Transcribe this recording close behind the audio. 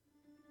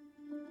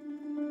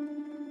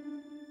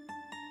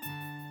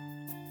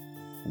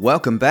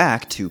Welcome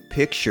back to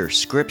Picture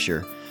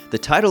Scripture. The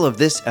title of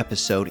this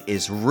episode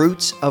is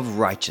Roots of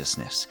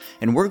Righteousness,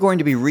 and we're going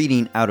to be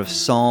reading out of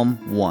Psalm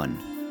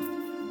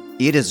 1.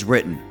 It is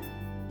written,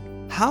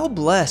 "How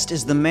blessed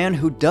is the man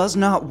who does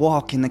not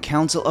walk in the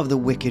counsel of the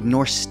wicked,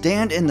 nor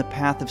stand in the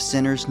path of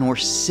sinners, nor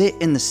sit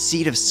in the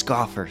seat of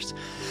scoffers.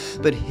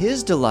 But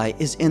his delight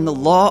is in the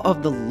law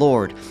of the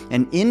Lord,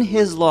 and in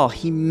his law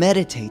he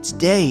meditates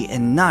day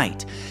and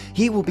night.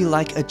 He will be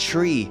like a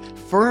tree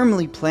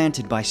firmly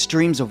planted by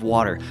streams of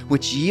water,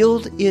 which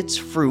yield its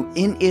fruit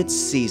in its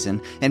season,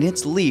 and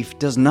its leaf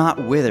does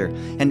not wither.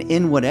 And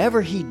in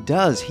whatever he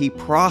does, he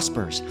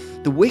prospers.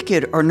 The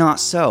wicked are not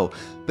so,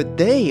 but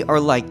they are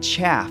like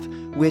chaff,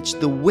 which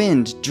the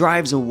wind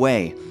drives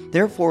away.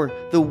 Therefore,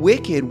 the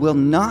wicked will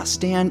not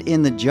stand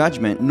in the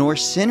judgment, nor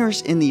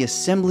sinners in the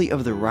assembly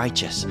of the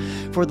righteous.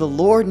 For the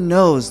Lord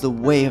knows the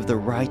way of the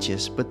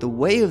righteous, but the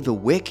way of the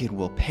wicked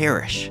will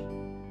perish."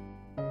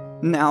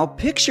 Now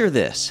picture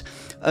this.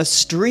 A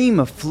stream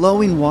of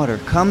flowing water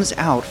comes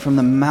out from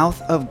the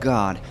mouth of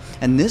God,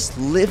 and this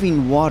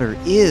living water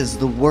is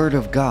the Word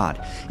of God.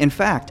 In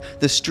fact,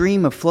 the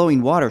stream of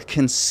flowing water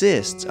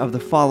consists of the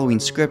following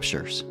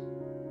scriptures.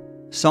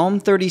 Psalm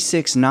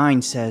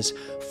 36:9 says,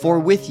 "For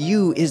with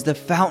you is the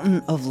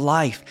fountain of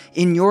life.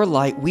 In your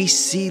light we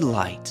see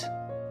light."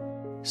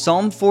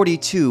 Psalm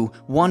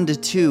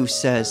 42:1-2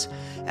 says,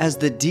 "As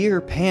the deer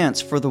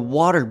pants for the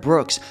water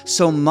brooks,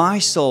 so my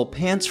soul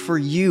pants for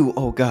you,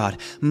 O God.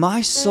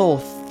 My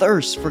soul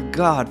thirsts for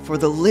God, for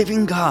the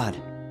living God."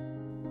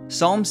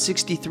 Psalm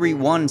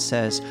 63:1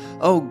 says,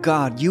 "O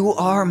God, you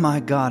are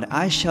my God.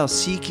 I shall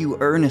seek you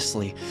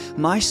earnestly.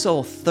 My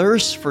soul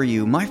thirsts for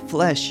you. My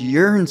flesh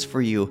yearns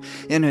for you,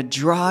 in a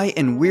dry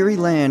and weary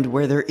land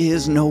where there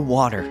is no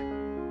water."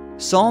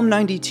 Psalm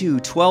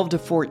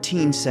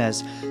 92:12-14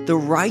 says, "The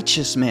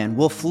righteous man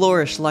will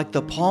flourish like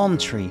the palm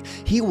tree.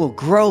 He will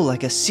grow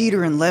like a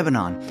cedar in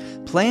Lebanon.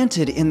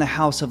 Planted in the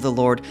house of the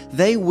Lord,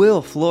 they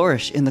will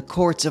flourish in the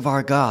courts of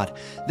our God.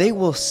 They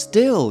will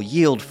still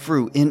yield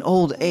fruit in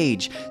old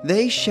age.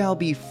 They shall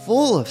be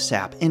full of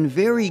sap and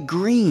very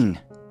green."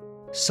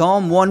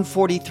 Psalm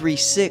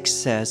 143:6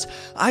 says,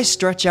 "I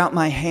stretch out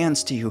my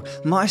hands to you.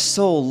 My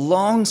soul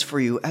longs for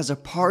you as a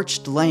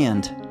parched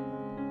land."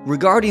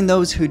 Regarding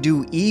those who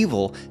do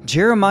evil,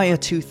 Jeremiah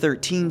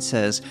 2:13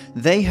 says,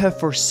 "They have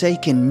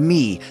forsaken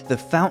me, the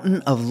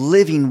fountain of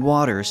living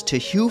waters, to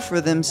hew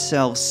for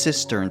themselves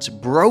cisterns,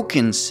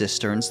 broken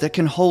cisterns that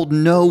can hold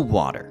no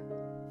water."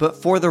 But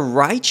for the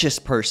righteous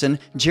person,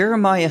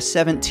 Jeremiah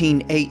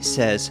 17:8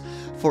 says,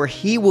 "For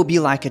he will be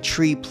like a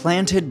tree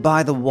planted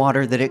by the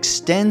water that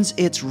extends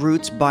its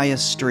roots by a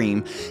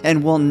stream,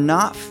 and will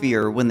not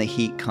fear when the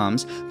heat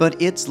comes,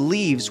 but its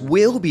leaves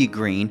will be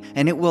green,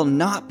 and it will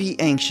not be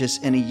anxious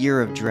in a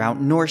year of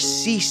drought, nor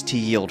cease to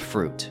yield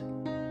fruit."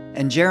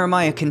 And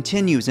Jeremiah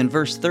continues in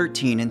verse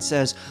 13 and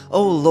says,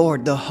 "O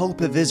Lord, the hope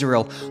of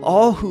Israel,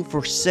 all who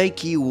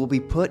forsake you will be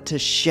put to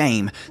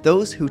shame.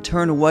 Those who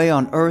turn away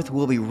on earth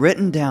will be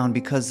written down,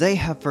 because they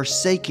have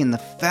forsaken the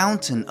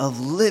fountain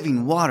of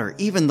living water,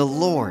 even the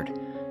Lord."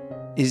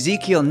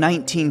 Ezekiel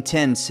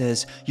 19:10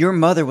 says, "Your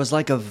mother was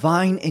like a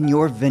vine in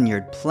your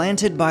vineyard,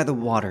 planted by the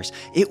waters.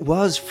 It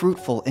was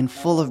fruitful and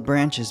full of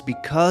branches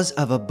because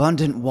of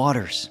abundant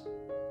waters."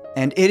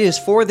 And it is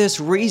for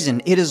this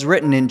reason it is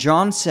written in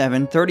John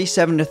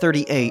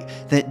 7:37-38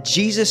 that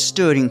Jesus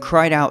stood and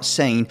cried out,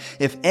 saying,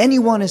 "If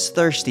anyone is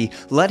thirsty,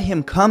 let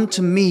him come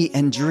to me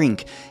and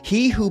drink.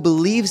 He who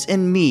believes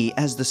in me,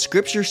 as the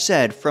scripture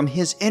said, from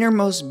his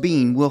innermost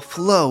being will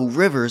flow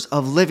rivers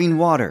of living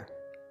water."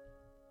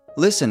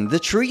 Listen, the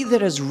tree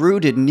that is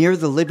rooted near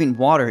the living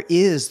water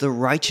is the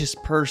righteous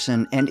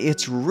person, and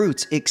its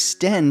roots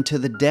extend to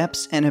the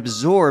depths and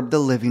absorb the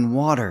living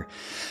water.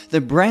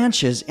 The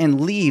branches and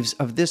leaves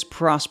of this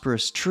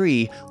prosperous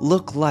tree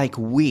look like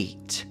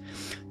wheat.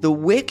 The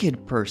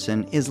wicked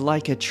person is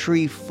like a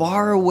tree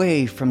far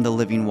away from the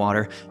living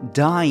water,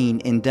 dying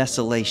in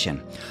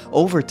desolation.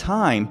 Over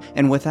time,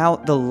 and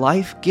without the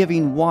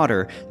life-giving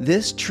water,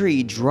 this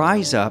tree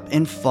dries up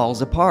and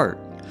falls apart.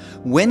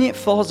 When it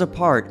falls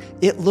apart,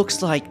 it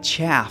looks like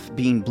chaff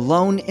being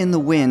blown in the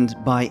wind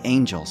by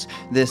angels.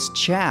 This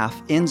chaff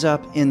ends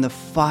up in the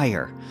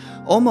fire.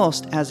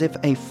 Almost as if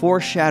a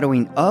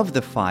foreshadowing of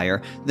the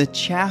fire, the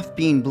chaff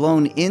being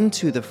blown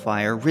into the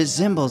fire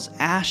resembles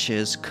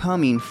ashes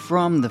coming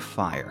from the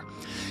fire.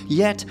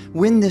 Yet,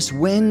 when this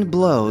wind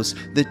blows,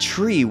 the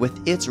tree with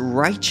its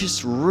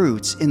righteous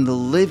roots in the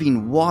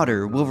living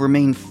water will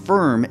remain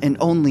firm and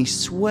only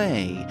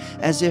sway,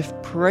 as if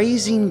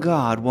praising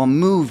God while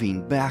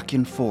moving back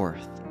and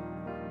forth.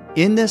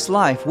 In this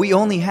life, we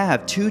only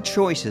have two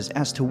choices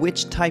as to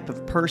which type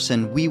of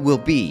person we will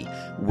be,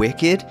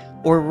 wicked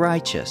or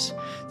righteous.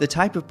 The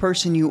type of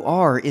person you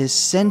are is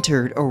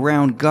centered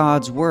around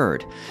God's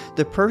Word.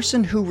 The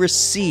person who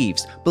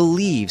receives,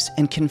 believes,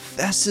 and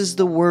confesses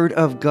the Word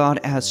of God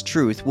as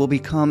truth will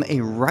become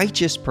a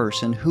righteous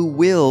person who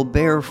will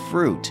bear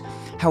fruit.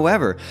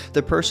 However,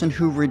 the person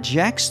who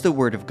rejects the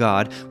word of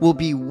God will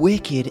be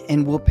wicked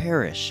and will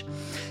perish.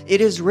 It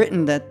is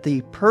written that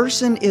the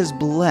person is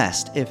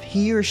blessed if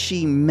he or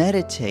she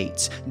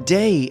meditates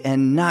day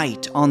and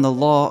night on the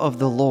law of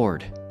the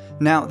Lord.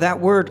 Now, that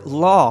word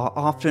law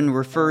often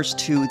refers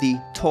to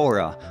the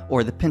Torah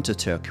or the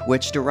Pentateuch,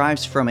 which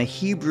derives from a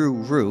Hebrew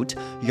root,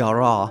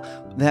 yara,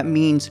 that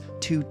means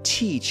to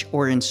teach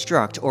or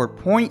instruct or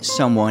point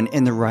someone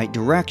in the right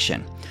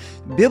direction.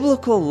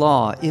 Biblical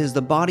law is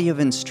the body of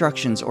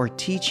instructions or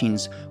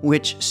teachings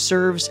which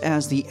serves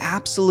as the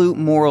absolute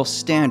moral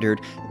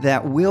standard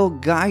that will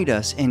guide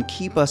us and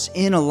keep us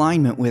in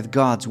alignment with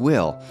God's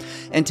will.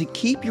 And to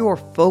keep your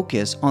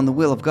focus on the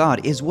will of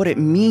God is what it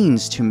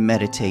means to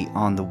meditate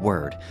on the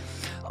Word.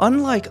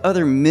 Unlike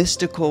other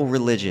mystical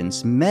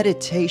religions,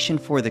 meditation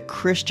for the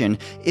Christian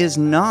is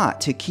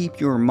not to keep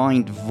your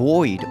mind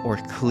void or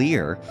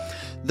clear.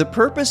 The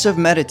purpose of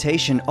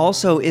meditation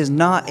also is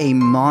not a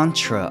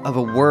mantra of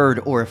a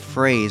word or a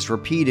phrase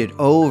repeated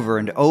over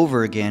and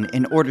over again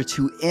in order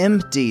to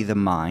empty the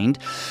mind.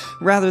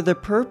 Rather, the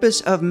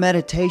purpose of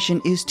meditation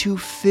is to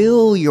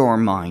fill your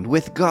mind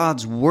with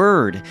God's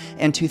Word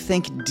and to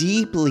think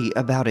deeply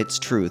about its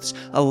truths,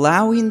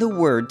 allowing the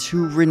Word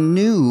to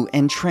renew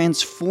and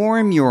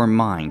transform your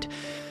mind.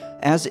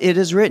 As it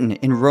is written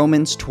in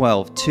Romans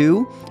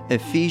 12:2,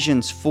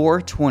 Ephesians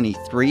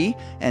 4:23,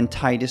 and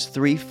Titus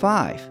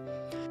 3:5.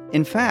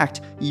 In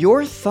fact,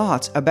 your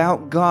thoughts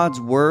about God's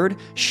Word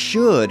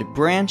should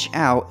branch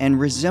out and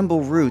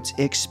resemble roots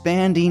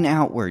expanding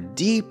outward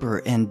deeper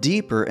and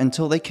deeper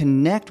until they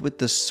connect with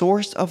the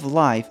source of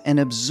life and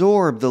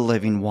absorb the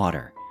living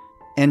water.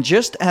 And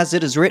just as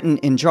it is written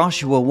in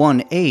Joshua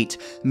 1:8,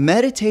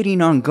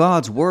 meditating on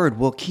God's Word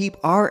will keep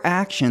our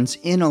actions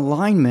in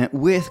alignment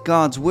with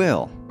God's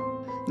will.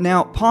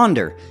 Now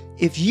ponder.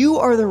 If you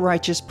are the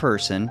righteous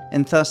person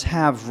and thus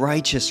have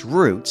righteous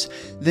roots,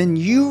 then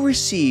you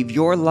receive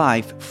your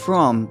life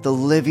from the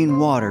living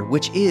water,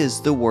 which is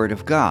the Word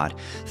of God.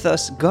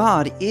 Thus,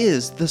 God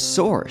is the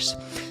source.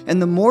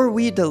 And the more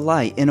we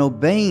delight in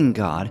obeying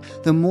God,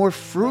 the more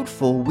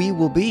fruitful we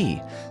will be.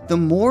 The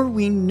more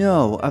we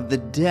know of the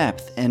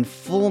depth and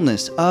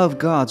fullness of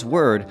God's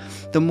Word,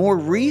 the more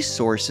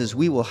resources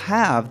we will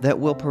have that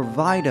will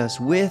provide us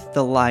with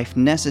the life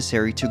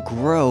necessary to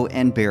grow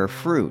and bear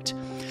fruit.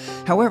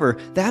 However,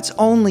 that's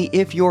only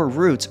if your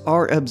roots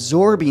are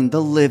absorbing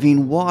the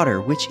living water,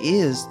 which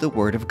is the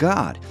Word of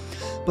God.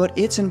 But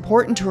it's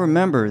important to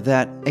remember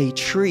that a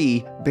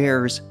tree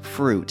bears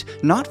fruit,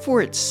 not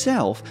for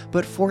itself,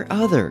 but for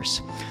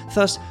others.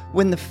 Thus,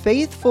 when the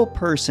faithful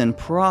person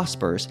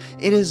prospers,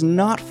 it is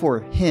not for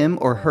him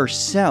or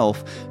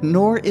herself,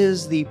 nor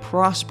is the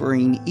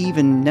prospering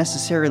even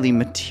necessarily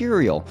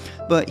material,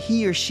 but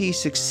he or she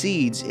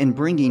succeeds in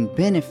bringing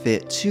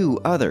benefit to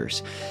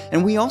others.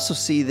 And we also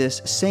see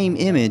this same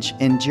image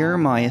in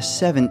Jeremiah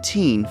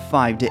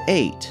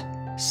 17:5-8.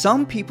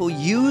 Some people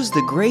use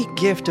the great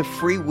gift of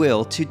free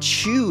will to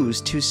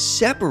choose to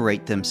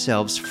separate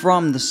themselves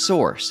from the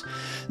source.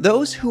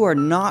 Those who are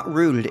not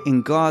rooted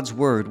in God's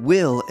Word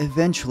will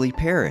eventually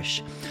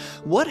perish.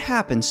 What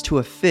happens to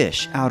a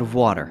fish out of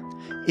water?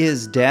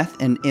 Is death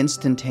an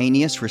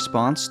instantaneous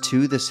response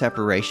to the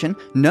separation?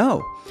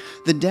 No.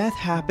 The death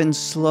happens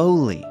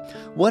slowly.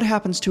 What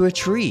happens to a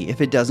tree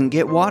if it doesn't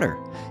get water?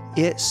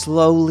 It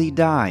slowly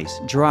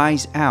dies,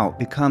 dries out,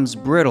 becomes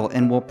brittle,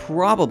 and will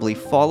probably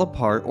fall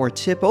apart or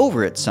tip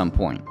over at some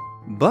point.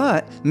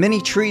 But many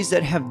trees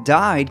that have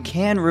died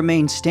can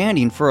remain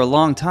standing for a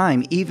long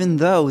time even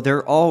though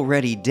they're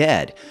already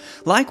dead.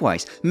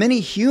 Likewise,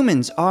 many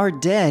humans are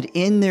dead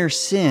in their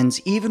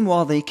sins even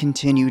while they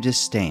continue to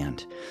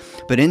stand.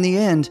 But in the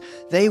end,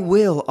 they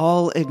will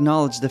all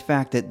acknowledge the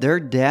fact that their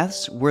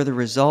deaths were the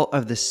result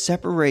of the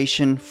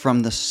separation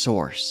from the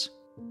source.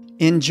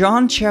 In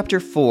John chapter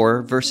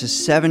 4, verses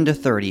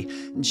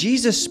 7-30,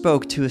 Jesus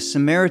spoke to a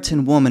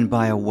Samaritan woman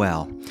by a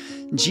well.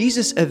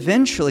 Jesus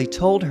eventually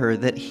told her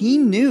that he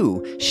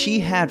knew she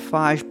had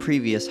 5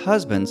 previous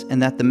husbands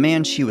and that the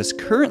man she was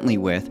currently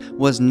with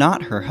was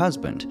not her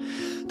husband.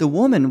 The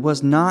woman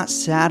was not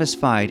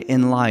satisfied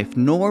in life,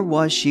 nor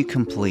was she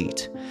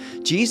complete.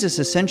 Jesus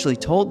essentially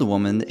told the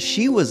woman that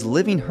she was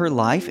living her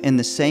life in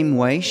the same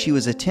way she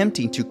was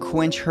attempting to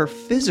quench her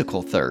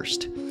physical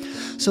thirst.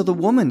 So the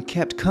woman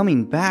kept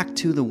coming back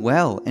to the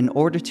well in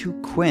order to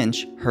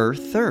quench her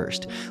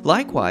thirst.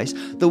 Likewise,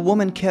 the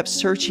woman kept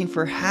searching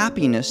for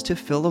happiness to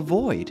fill a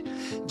void.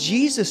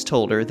 Jesus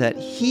told her that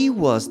he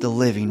was the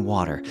living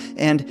water,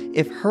 and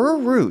if her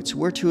roots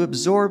were to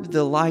absorb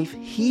the life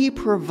he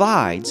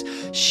provides,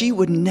 she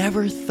would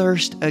never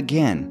thirst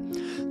again.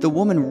 The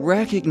woman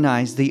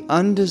recognized the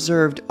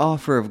undeserved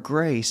offer of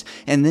grace,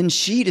 and then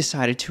she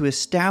decided to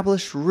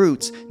establish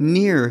roots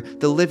near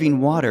the living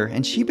water,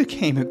 and she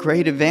became a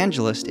great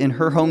evangelist in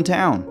her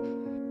hometown.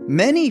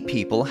 Many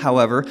people,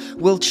 however,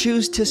 will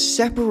choose to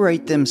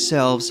separate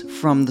themselves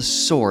from the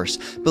source,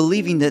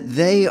 believing that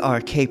they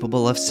are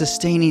capable of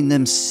sustaining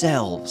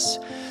themselves.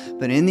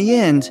 But in the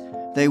end,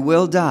 they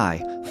will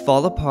die,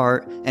 fall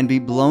apart, and be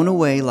blown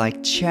away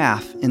like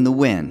chaff in the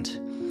wind.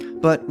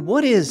 But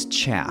what is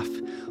chaff?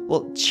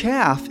 Well,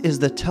 chaff is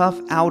the tough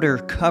outer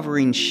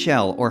covering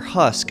shell or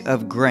husk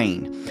of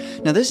grain.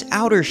 Now, this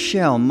outer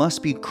shell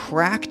must be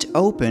cracked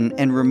open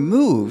and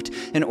removed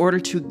in order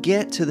to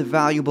get to the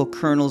valuable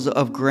kernels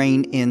of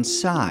grain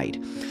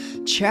inside.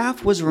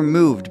 Chaff was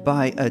removed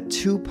by a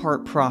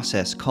two-part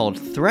process called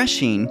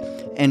threshing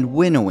and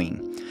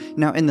winnowing.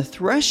 Now, in the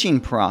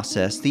threshing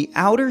process, the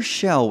outer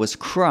shell was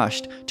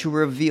crushed to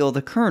reveal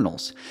the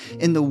kernels.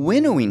 In the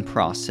winnowing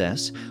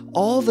process,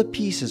 all the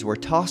pieces were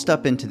tossed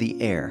up into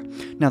the air.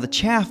 Now, the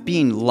chaff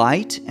being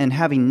light and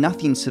having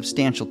nothing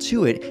substantial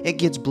to it, it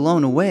gets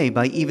blown away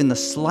by even the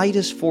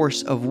slightest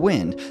force of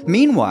wind.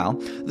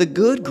 Meanwhile, the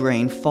good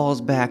grain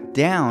falls back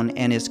down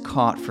and is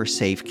caught for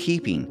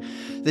safekeeping.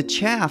 The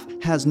chaff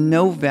has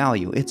no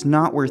value, it's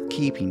not worth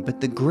keeping, but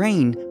the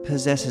grain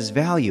possesses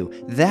value.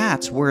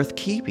 That's worth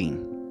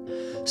keeping.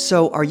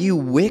 So, are you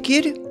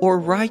wicked or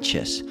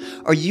righteous?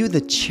 Are you the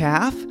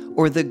chaff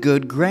or the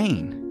good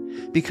grain?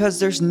 Because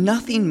there's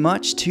nothing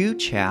much to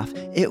chaff,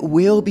 it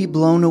will be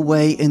blown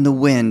away in the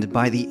wind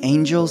by the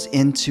angels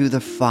into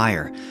the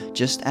fire,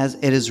 just as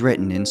it is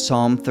written in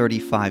Psalm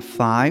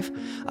 35:5,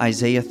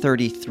 Isaiah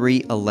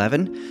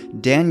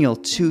 33:11, Daniel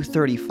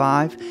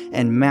 2:35,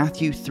 and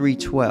Matthew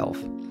 3:12.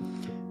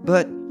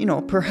 But,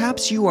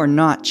 perhaps you are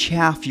not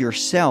chaff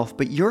yourself,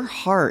 but your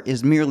heart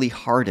is merely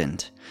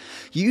hardened.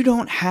 You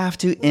don't have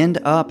to end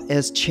up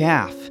as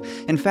chaff.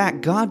 In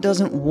fact, God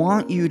doesn't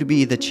want you to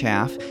be the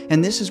chaff,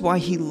 and this is why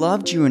He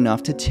loved you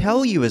enough to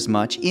tell you as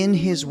much in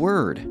His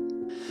Word.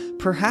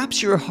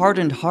 Perhaps your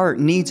hardened heart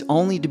needs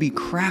only to be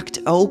cracked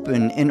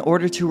open in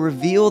order to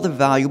reveal the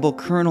valuable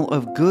kernel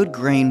of good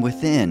grain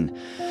within.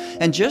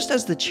 And just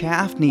as the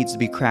chaff needs to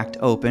be cracked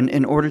open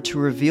in order to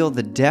reveal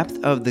the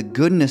depth of the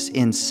goodness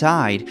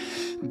inside,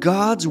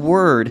 God's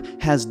Word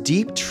has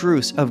deep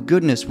truths of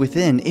goodness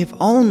within if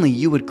only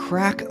you would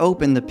crack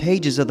open the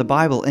pages of the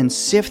Bible and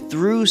sift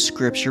through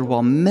Scripture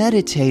while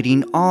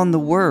meditating on the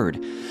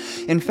Word.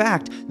 In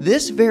fact,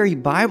 this very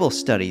Bible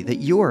study that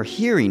you are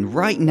hearing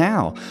right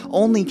now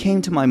only came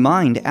to my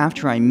mind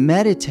after I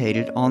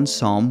meditated on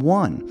Psalm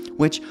 1,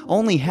 which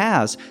only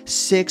has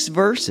 6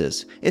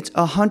 verses. It's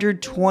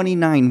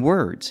 129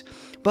 words.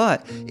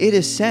 But it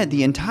is said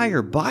the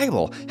entire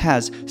Bible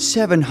has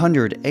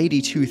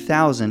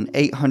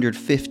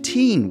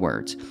 782,815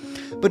 words.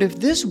 But if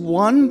this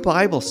one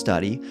Bible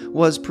study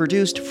was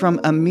produced from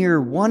a mere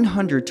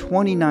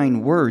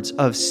 129 words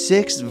of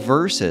 6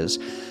 verses,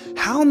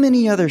 how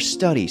many other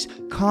studies,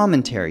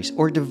 commentaries,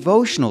 or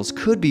devotionals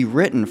could be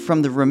written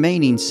from the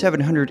remaining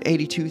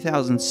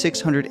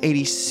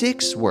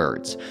 782,686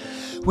 words?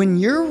 When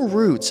your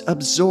roots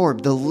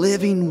absorb the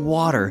living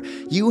water,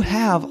 you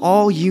have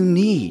all you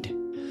need.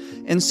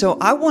 And so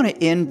I want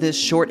to end this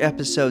short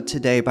episode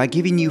today by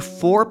giving you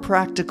 4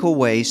 practical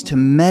ways to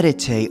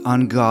meditate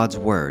on God's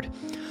Word.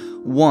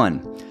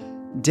 1.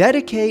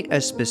 Dedicate a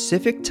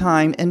specific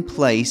time and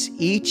place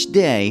each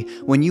day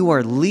when you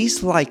are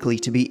least likely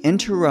to be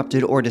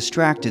interrupted or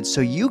distracted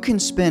so you can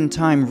spend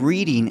time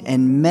reading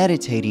and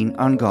meditating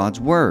on God's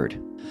Word.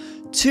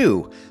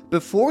 2.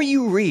 Before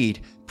you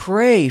read,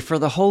 pray for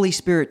the Holy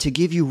Spirit to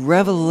give you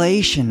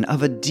revelation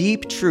of a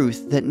deep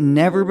truth that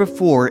never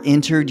before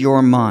entered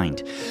your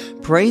mind.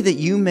 Pray that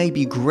you may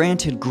be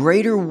granted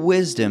greater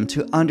wisdom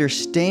to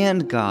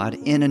understand God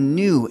in a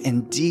new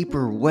and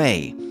deeper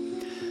way.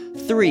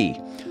 3.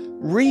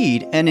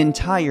 Read an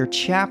entire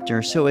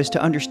chapter so as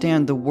to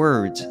understand the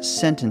words,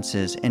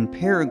 sentences, and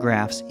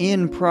paragraphs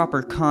in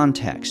proper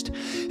context.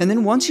 And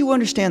then once you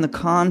understand the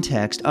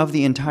context of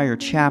the entire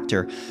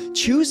chapter,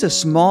 choose a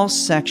small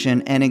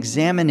section and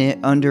examine it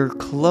under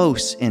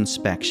close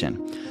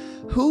inspection.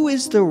 Who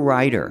is the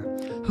writer?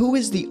 Who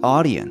is the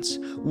audience?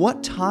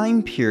 What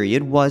time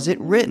period was it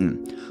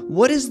written?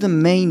 What is the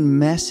main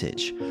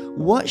message?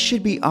 What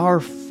should be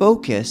our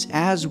focus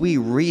as we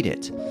read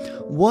it?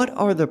 What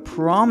are the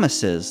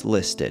promises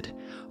listed?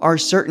 Are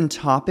certain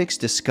topics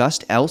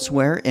discussed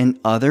elsewhere in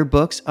other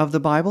books of the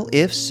Bible?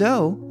 If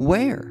so,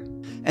 where?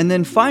 And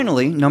then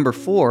finally, number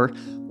 4,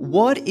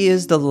 what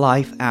is the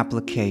life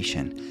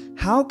application?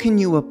 How can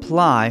you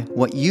apply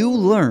what you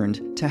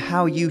learned to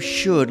how you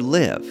should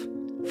live?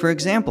 For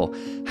example,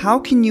 how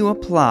can you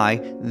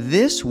apply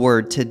this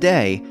word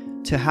today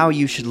to how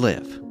you should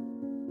live?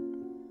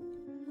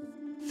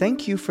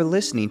 Thank you for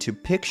listening to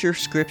Picture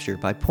Scripture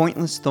by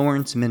Pointless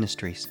Thorns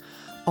Ministries.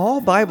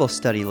 All Bible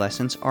study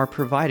lessons are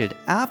provided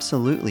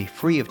absolutely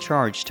free of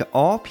charge to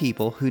all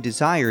people who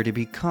desire to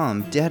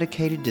become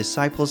dedicated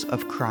disciples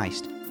of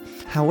Christ.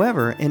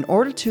 However, in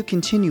order to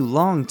continue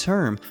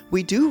long-term,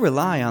 we do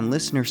rely on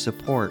listener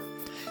support.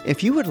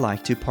 If you would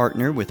like to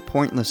partner with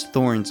Pointless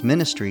Thorns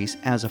Ministries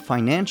as a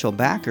financial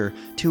backer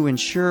to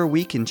ensure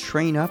we can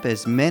train up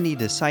as many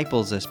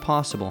disciples as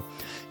possible,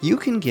 you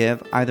can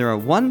give either a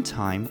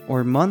one-time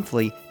or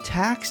monthly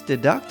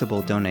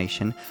tax-deductible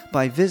donation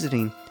by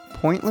visiting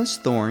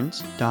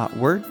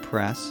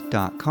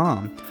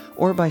pointlessthorns.wordpress.com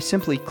or by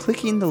simply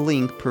clicking the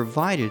link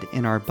provided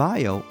in our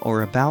bio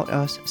or About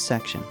Us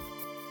section.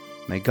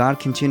 May God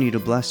continue to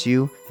bless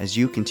you as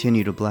you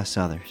continue to bless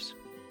others.